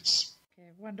negatives.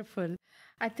 Okay, wonderful.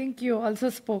 I think you also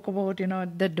spoke about,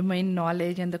 the domain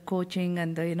knowledge and the coaching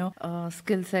and the,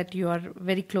 skill set. You are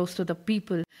very close to the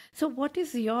people. So what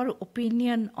is your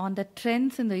opinion on the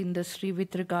trends in the industry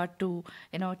with regard to,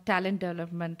 talent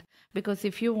development? Because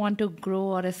if you want to grow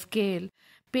or scale,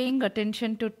 paying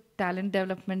attention to talent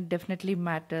development definitely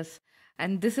matters.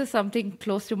 And this is something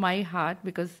close to my heart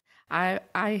because I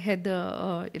had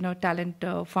the, talent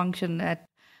function at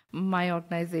my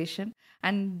organization,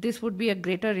 and this would be a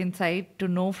greater insight to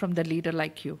know from the leader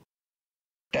like you.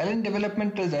 Talent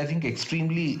development is, I think,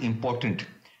 extremely important.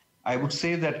 I would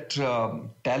say that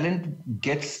talent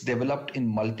gets developed in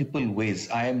multiple ways.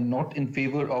 I am not in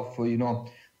favor of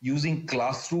using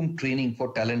classroom training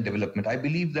for talent development. I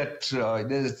believe that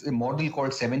there's a model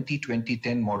called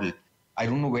 70-20-10 model. I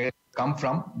don't know where it come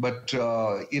from, but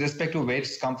irrespective of where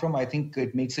it's come from, I think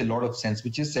it makes a lot of sense,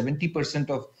 which is 70%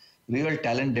 of real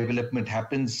talent development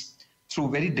happens through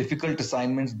very difficult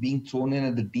assignments, being thrown in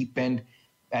at the deep end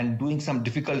and doing some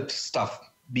difficult stuff,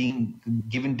 being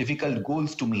given difficult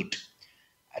goals to meet.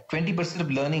 20%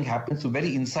 of learning happens through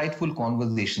very insightful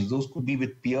conversations. Those could be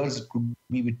with peers, it could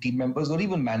be with team members or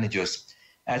even managers.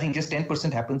 I think just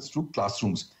 10% happens through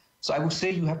classrooms. So I would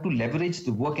say you have to leverage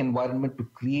the work environment to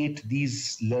create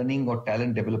these learning or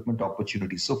talent development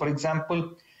opportunities. So for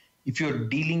example, if you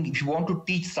want to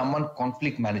teach someone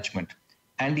conflict management,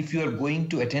 and if you are going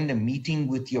to attend a meeting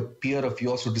with your peer of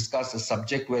yours to discuss a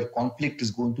subject where conflict is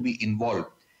going to be involved,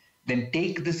 then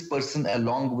take this person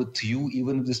along with you,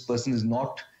 even if this person is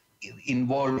not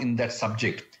involved in that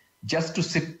subject, just to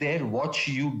sit there, watch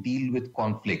you deal with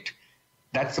conflict.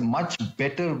 That's a much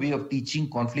better way of teaching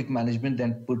conflict management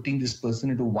than putting this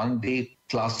person into one-day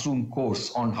classroom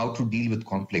course on how to deal with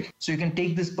conflict. So you can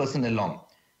take this person along.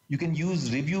 You can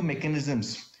use review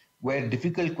mechanisms where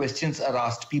difficult questions are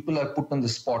asked. People are put on the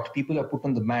spot. People are put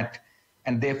on the mat,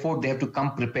 and therefore they have to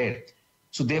come prepared.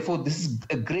 So therefore, this is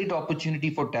a great opportunity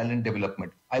for talent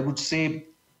development. I would say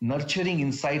nurturing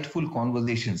insightful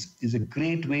conversations is a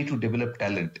great way to develop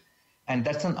talent. And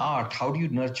that's an art. How do you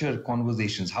nurture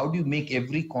conversations? How do you make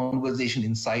every conversation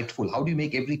insightful? How do you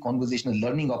make every conversation a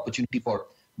learning opportunity for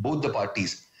both the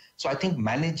parties? So I think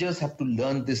managers have to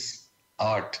learn this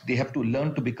art. They have to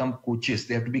learn to become coaches.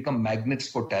 They have to become magnets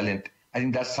for talent. I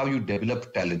think that's how you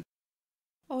develop talent.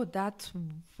 Oh, that's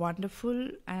wonderful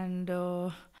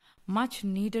and much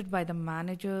needed by the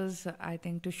managers, I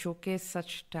think, to showcase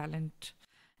such talent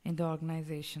in the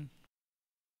organization.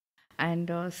 And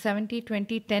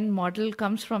 70-20-10 model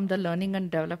comes from the learning and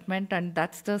development, and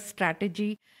that's the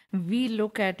strategy we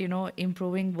look at,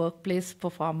 improving workplace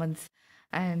performance.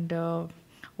 And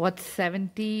what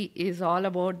 70 is all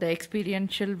about the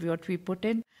experiential, what we put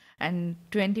in, and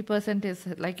 20% is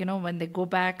like, when they go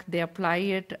back, they apply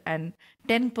it, and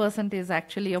 10% is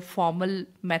actually a formal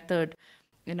method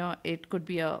it could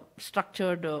be a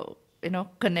structured,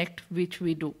 connect which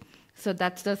we do. So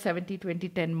that's the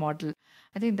 70-20-10 model.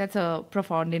 I think that's a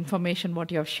profound information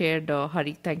what you have shared,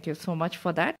 Hari. Thank you so much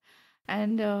for that.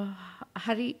 And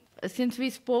Hari, since we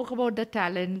spoke about the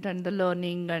talent and the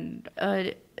learning and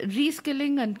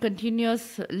reskilling and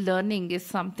continuous learning is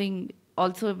something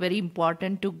also very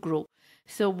important to grow.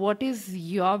 So what is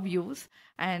your views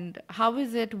and how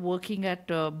is it working at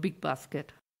Big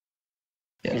Basket?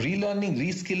 Yeah, relearning,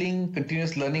 reskilling,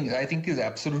 continuous learning, I think is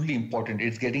absolutely important.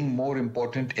 It's getting more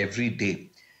important every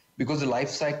day because the life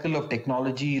cycle of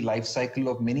technology, life cycle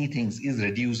of many things is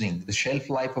reducing. The shelf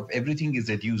life of everything is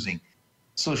reducing.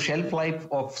 So shelf life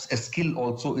of a skill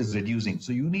also is reducing.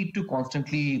 So you need to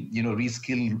constantly,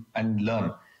 reskill and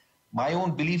learn. My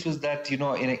own belief is that, in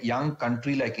a young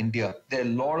country like India, there are a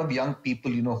lot of young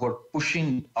people, who are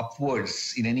pushing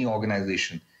upwards in any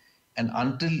organization. And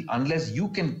unless you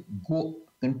can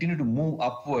continue to move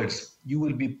upwards, you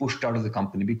will be pushed out of the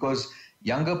company because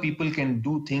younger people can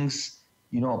do things,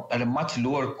 at a much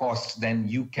lower cost than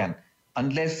you can,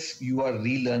 unless you are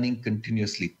relearning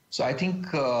continuously. So I think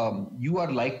you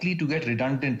are likely to get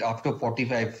redundant after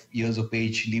 45 years of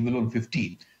age, leave alone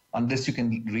 50, unless you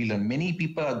can relearn. Many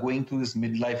people are going through this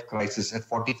midlife crisis at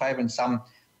 45, and some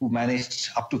who managed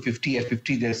up to 50, at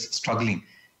 50, they're struggling.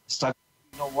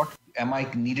 What am I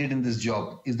needed in this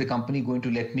job? Is the company going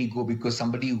to let me go because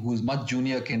somebody who is much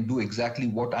junior can do exactly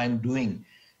what I'm doing?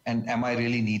 And am I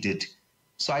really needed?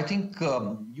 So I think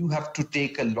you have to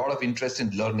take a lot of interest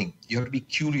in learning. You have to be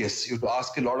curious. You have to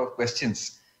ask a lot of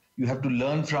questions. You have to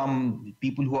learn from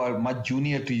people who are much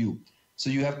junior to you. So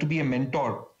you have to be a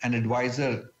mentor, an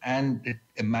advisor, and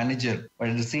a manager. But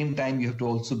at the same time, you have to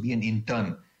also be an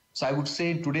intern. So I would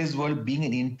say in today's world, being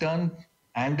an intern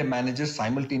and a manager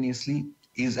simultaneously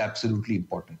is absolutely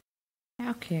important.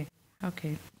 Okay.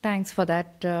 Thanks for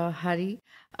that, Hari.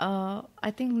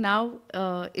 I think now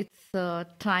it's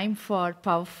time for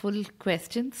powerful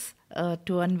questions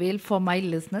to unveil for my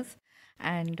listeners.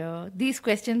 And these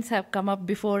questions have come up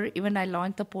before even I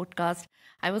launched the podcast.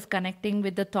 I was connecting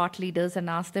with the thought leaders and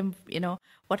asked them,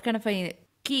 what kind of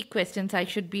key questions I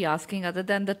should be asking other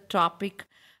than the topic,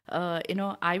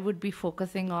 I would be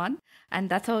focusing on. And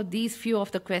that's how these few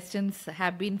of the questions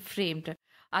have been framed.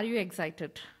 Are you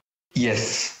excited?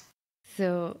 Yes.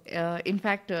 So, in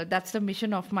fact, that's the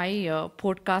mission of my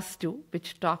podcast too,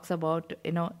 which talks about,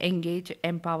 engage,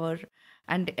 empower,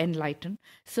 and enlighten.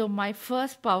 So, my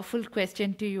first powerful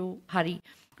question to you, Hari,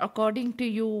 according to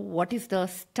you, what is the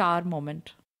star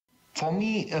moment? For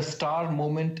me, a star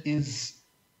moment is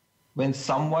when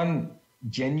someone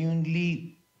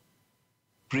genuinely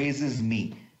praises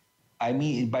me. I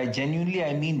mean, by genuinely,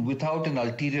 I mean without an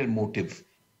ulterior motive.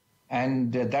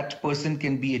 And that person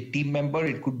can be a team member,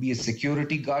 it could be a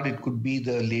security guard, it could be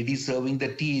the lady serving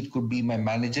the tea, it could be my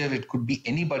manager, it could be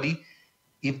anybody.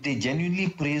 If they genuinely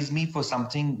praise me for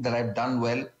something that I've done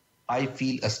well, I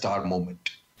feel a star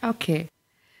moment. Okay.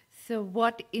 So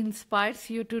what inspires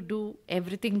you to do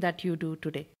everything that you do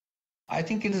today? I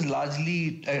think it is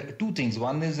largely two things.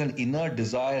 One is an inner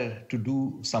desire to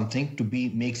do something, to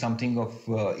make something of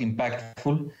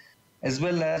impactful, as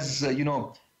well as,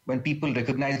 when people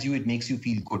recognize you, it makes you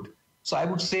feel good. So I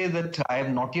would say that I have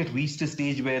not yet reached a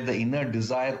stage where the inner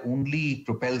desire only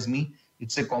propels me.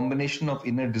 It's a combination of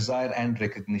inner desire and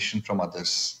recognition from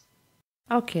others.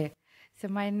 Okay. So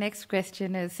my next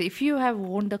question is, if you have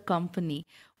owned a company,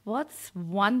 what's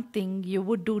one thing you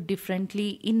would do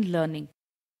differently in learning?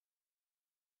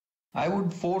 I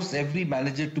would force every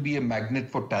manager to be a magnet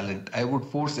for talent. I would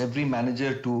force every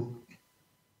manager to,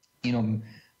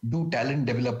 do talent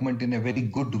development in a very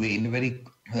good way, in a very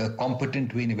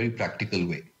competent way, in a very practical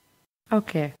way.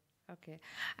 Okay.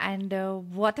 And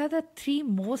what are the three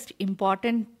most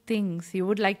important things you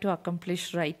would like to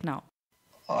accomplish right now?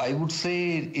 I would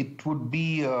say it would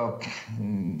be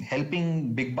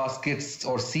helping Big Baskets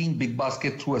or seeing Big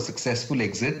Basket through a successful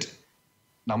exit.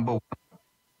 Number one.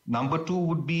 Number two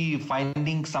would be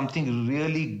finding something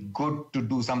really good to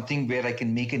do, something where I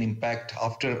can make an impact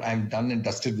after I'm done and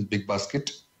dusted with Big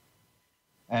Basket.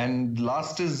 And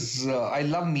last is, I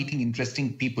love meeting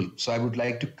interesting people. So I would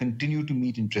like to continue to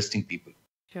meet interesting people.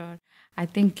 Sure. I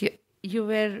think you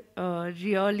were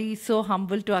really so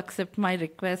humble to accept my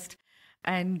request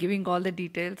and giving all the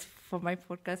details for my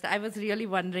podcast. I was really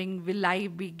wondering, will I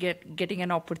be getting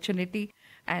an opportunity?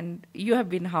 And you have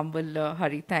been humble,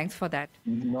 Hari. Thanks for that.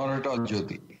 Not at all,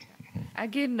 Jyoti.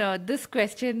 Again, this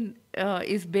question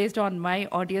is based on my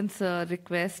audience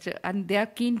request, and they are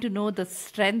keen to know the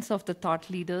strengths of the thought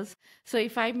leaders. So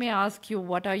if I may ask you,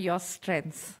 what are your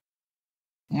strengths?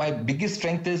 My biggest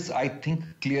strength is I think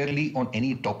clearly on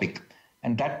any topic.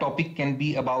 And that topic can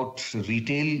be about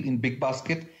retail in big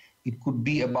basket. It could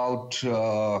be about,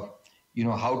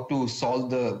 how to solve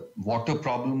the water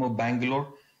problem of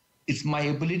Bangalore. It's my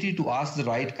ability to ask the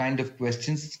right kind of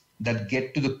questions that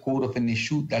get to the core of an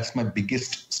issue. That's my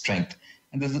biggest strength.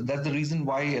 And that's the reason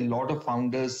why a lot of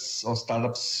founders or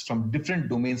startups from different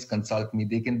domains consult me.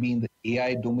 They can be in the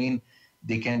AI domain,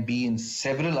 they can be in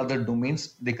several other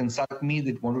domains. They consult me,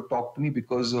 they want to talk to me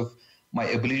because of my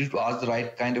ability to ask the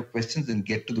right kind of questions and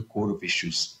get to the core of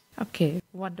issues. Okay,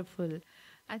 wonderful.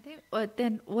 I think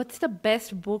then what's the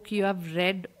best book you have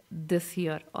read this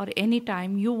year or any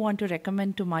time you want to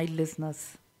recommend to my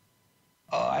listeners?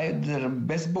 The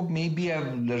best book maybe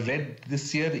I've read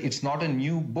this year. It's not a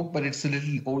new book, but it's a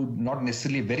little old, not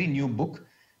necessarily a very new book.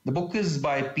 The book is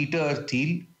by Peter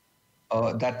Thiel.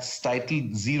 That's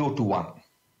titled 0 to 1.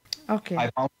 Okay. I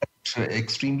found that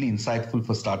extremely insightful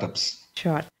for startups.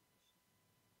 Sure.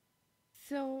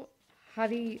 So,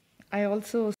 Hari, I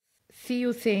also see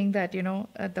you saying that,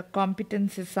 the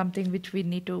competence is something which we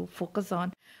need to focus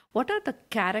on. What are the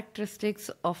characteristics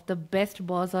of the best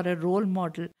boss or a role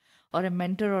model or a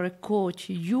mentor or a coach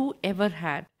you ever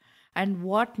had? And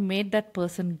what made that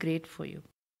person great for you?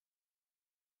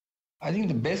 I think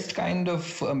the best kind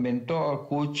of mentor or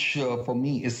coach for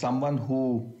me is someone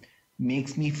who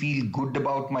makes me feel good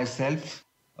about myself,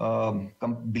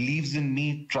 believes in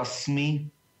me, trusts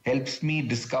me, helps me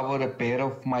discover a pair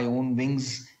of my own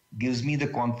wings, gives me the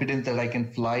confidence that I can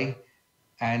fly,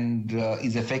 and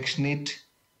is affectionate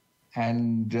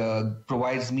and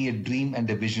provides me a dream and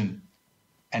a vision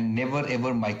and never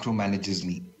ever micromanages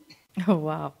me. Oh,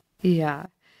 wow. Yeah.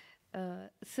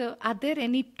 So, are there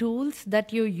any tools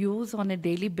that you use on a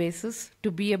daily basis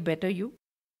to be a better you?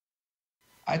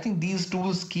 I think these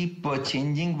tools keep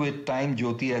changing with time,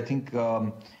 Jyoti. I think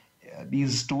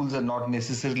these tools are not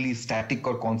necessarily static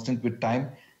or constant with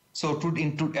time. So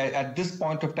at this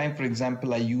point of time, for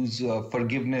example, I use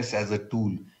forgiveness as a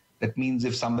tool. That means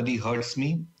if somebody hurts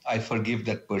me, I forgive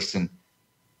that person.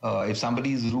 If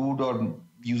somebody is rude or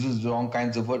uses the wrong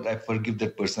kinds of words, I forgive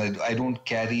that person. I don't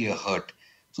carry a hurt.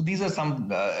 So these are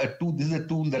this is a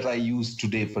tool that I use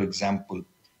today, for example.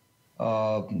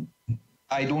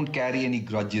 I don't carry any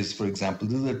grudges, for example.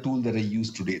 This is a tool that I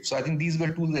use today. So I think these were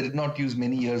tools I did not use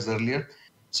many years earlier.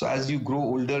 So as you grow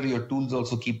older, your tools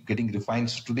also keep getting refined.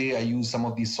 So today I use some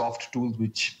of these soft tools,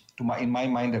 which in my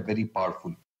mind are very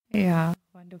powerful. Yeah,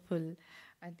 wonderful.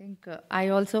 I think I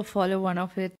also follow one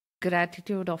of it,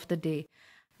 gratitude of the day.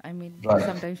 I mean, Right.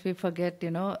 sometimes we forget,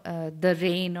 the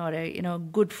rain or,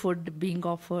 good food being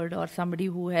offered or somebody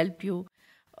who helped you,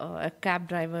 a cab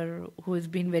driver who has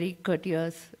been very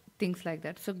courteous, things like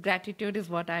that. So gratitude is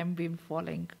what I'm been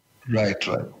following. Right,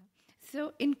 right.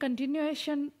 So in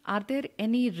continuation, are there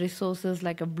any resources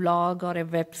like a blog or a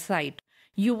website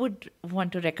you would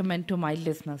want to recommend to my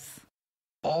listeners?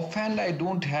 Offhand, I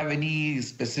don't have any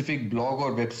specific blog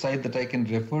or website that I can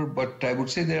refer, but I would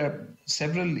say there are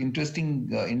several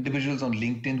interesting individuals on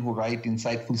LinkedIn who write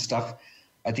insightful stuff.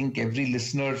 I think every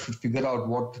listener should figure out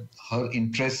what her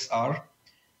interests are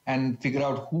and figure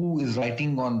out who is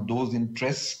writing on those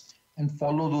interests and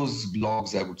follow those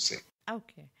blogs, I would say.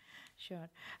 Okay, sure.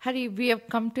 Hari, we have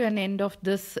come to an end of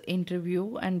this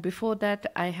interview. And before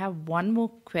that, I have one more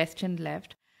question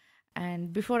left.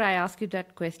 And before I ask you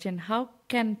that question, how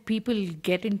can people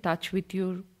get in touch with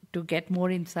you to get more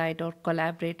insight or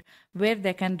collaborate, where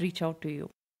they can reach out to you?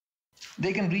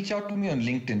 They can reach out to me on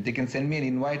LinkedIn. They can send me an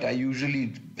invite. I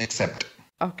usually accept.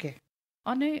 Okay.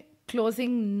 On a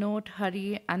closing note,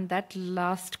 Hari, and that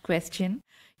last question,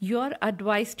 your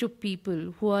advice to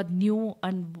people who are new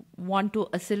and want to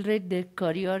accelerate their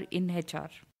career in HR?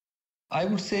 I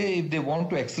would say if they want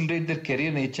to accelerate their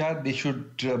career in HR, they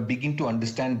should begin to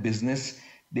understand business.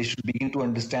 They should begin to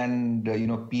understand,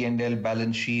 P&L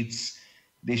balance sheets.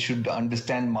 They should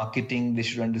understand marketing. They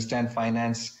should understand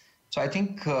finance. So I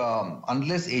think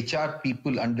unless HR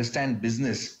people understand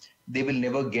business, they will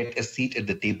never get a seat at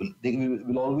the table. They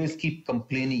will always keep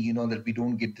complaining, that we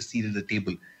don't get the seat at the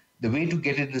table. The way to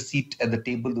get at the seat at the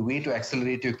table, the way to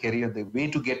accelerate your career, the way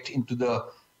to get into the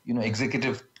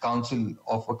executive council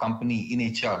of a company in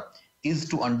HR is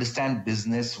to understand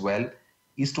business well,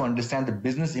 is to understand the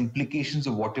business implications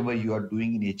of whatever you are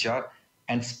doing in HR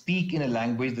and speak in a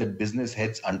language that business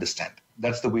heads understand.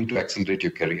 That's the way to accelerate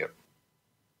your career.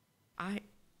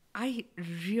 I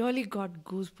really got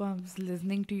goosebumps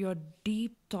listening to your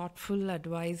deep, thoughtful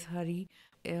advice, Hari,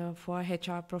 for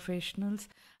HR professionals.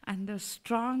 And the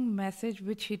strong message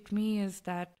which hit me is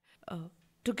that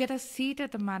to get a seat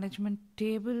at the management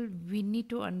table, we need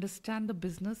to understand the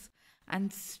business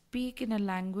and speak in a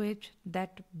language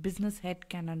that business head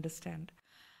can understand.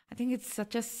 I think it's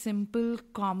such a simple,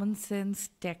 common sense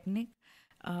technique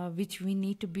which we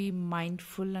need to be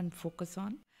mindful and focus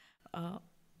on.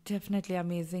 Definitely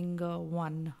amazing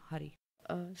one, Hari.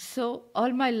 So,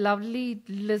 all my lovely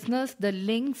listeners, the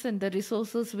links and the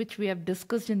resources which we have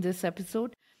discussed in this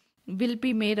episode will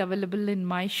be made available in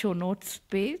my show notes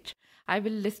page. I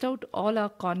will list out all our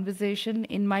conversation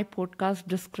in my podcast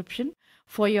description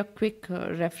for your quick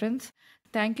reference.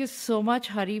 Thank you so much,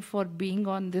 Hari, for being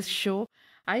on this show.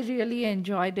 I really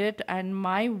enjoyed it. And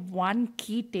my one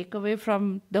key takeaway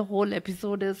from the whole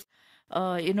episode is,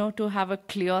 to have a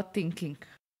clear thinking.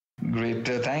 Great.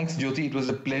 Thanks, Jyoti. It was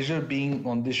a pleasure being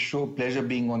on this show, pleasure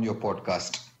being on your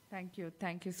podcast. Thank you.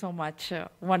 Thank you so much.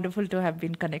 Wonderful to have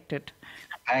been connected.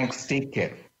 Thanks. Take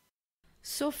care.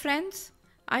 So, friends,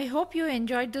 I hope you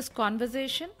enjoyed this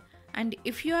conversation. And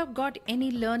if you have got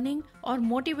any learning or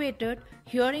motivated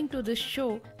hearing to this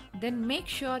show, then make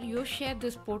sure you share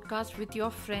this podcast with your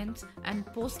friends and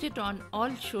post it on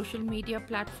all social media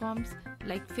platforms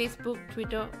like Facebook,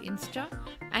 Twitter, Insta.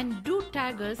 And do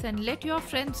tag us and let your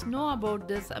friends know about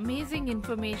this amazing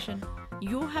information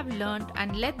you have learned,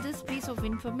 and let this piece of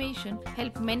information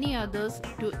help many others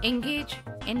to engage,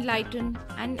 enlighten,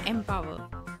 and empower.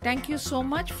 Thank you so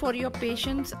much for your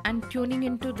patience and tuning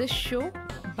into this show.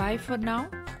 Bye for now.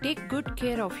 Take good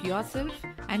care of yourself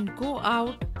and go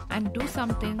out and do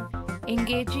something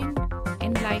engaging,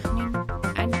 enlightening,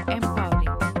 and empowering.